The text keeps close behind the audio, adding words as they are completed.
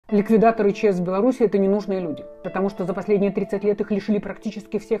Ликвидаторы ЧАЭС в Беларуси – это ненужные люди, потому что за последние 30 лет их лишили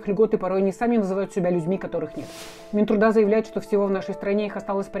практически всех льгот, и порой они сами называют себя людьми, которых нет. Минтруда заявляет, что всего в нашей стране их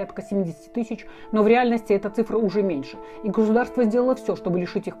осталось порядка 70 тысяч, но в реальности эта цифра уже меньше. И государство сделало все, чтобы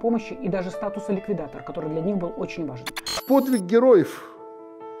лишить их помощи и даже статуса ликвидатора, который для них был очень важен. Подвиг героев,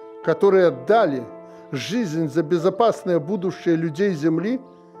 которые отдали жизнь за безопасное будущее людей Земли,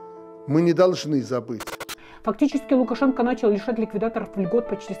 мы не должны забыть. Фактически Лукашенко начал лишать ликвидаторов льгот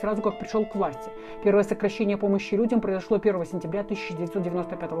почти сразу, как пришел к власти. Первое сокращение помощи людям произошло 1 сентября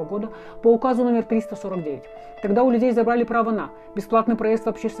 1995 года по указу номер 349. Тогда у людей забрали право на бесплатный проезд в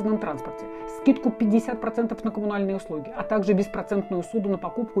общественном транспорте, скидку 50% на коммунальные услуги, а также беспроцентную суду на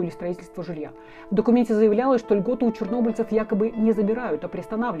покупку или строительство жилья. В документе заявлялось, что льготы у чернобыльцев якобы не забирают, а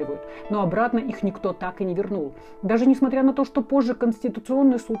приостанавливают, но обратно их никто так и не вернул. Даже несмотря на то, что позже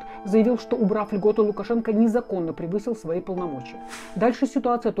Конституционный суд заявил, что, убрав льготы, Лукашенко незаконно превысил свои полномочия. Дальше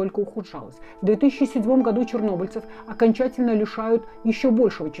ситуация только ухудшалась. В 2007 году чернобыльцев окончательно лишают еще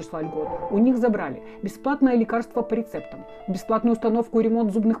большего числа льгот. У них забрали бесплатное лекарство по рецептам, бесплатную установку и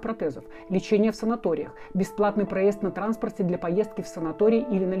ремонт зубных протезов, лечение в санаториях, бесплатный проезд на транспорте для поездки в санаторий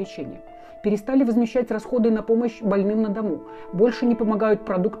или на лечение. Перестали возмещать расходы на помощь больным на дому. Больше не помогают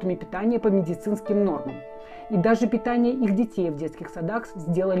продуктами питания по медицинским нормам. И даже питание их детей в детских садах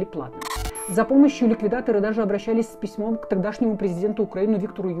сделали платным. За помощью ликвидаторы даже обращались с письмом к тогдашнему президенту Украины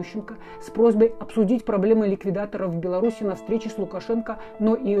Виктору Ющенко с просьбой обсудить проблемы ликвидаторов в Беларуси на встрече с Лукашенко,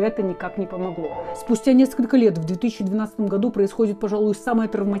 но и это никак не помогло. Спустя несколько лет, в 2012 году, происходит, пожалуй, самое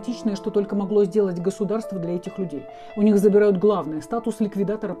травматичное, что только могло сделать государство для этих людей. У них забирают главное – статус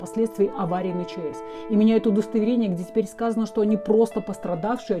ликвидатора последствий аварии на ЧАЭС. И меняют удостоверение, где теперь сказано, что они просто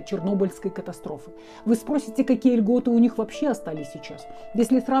пострадавшие от Чернобыльской катастрофы. Вы спросите, какие льготы у них вообще остались сейчас?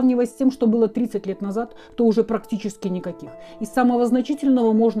 Если сравнивать с тем, что было 30 лет назад, то уже практически никаких. Из самого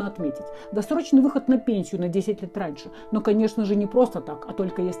значительного можно отметить досрочный выход на пенсию на 10 лет раньше. Но, конечно же, не просто так, а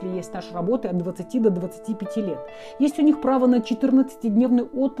только если есть стаж работы от 20 до 25 лет. Есть у них право на 14-дневный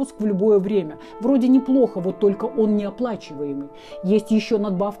отпуск в любое время. Вроде неплохо, вот только он неоплачиваемый. Есть еще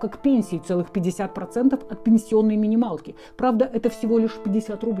надбавка к пенсии, целых 50% от пенсионной минималки. Правда, это всего лишь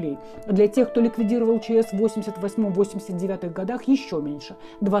 50 рублей. А для тех, кто ликвидировал ЧАЭС в 88-89 годах, еще меньше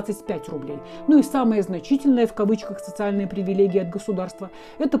 – 25 рублей. Ну и самое значительное, в кавычках, социальные привилегии от государства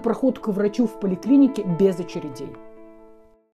 – это проход к врачу в поликлинике без очередей.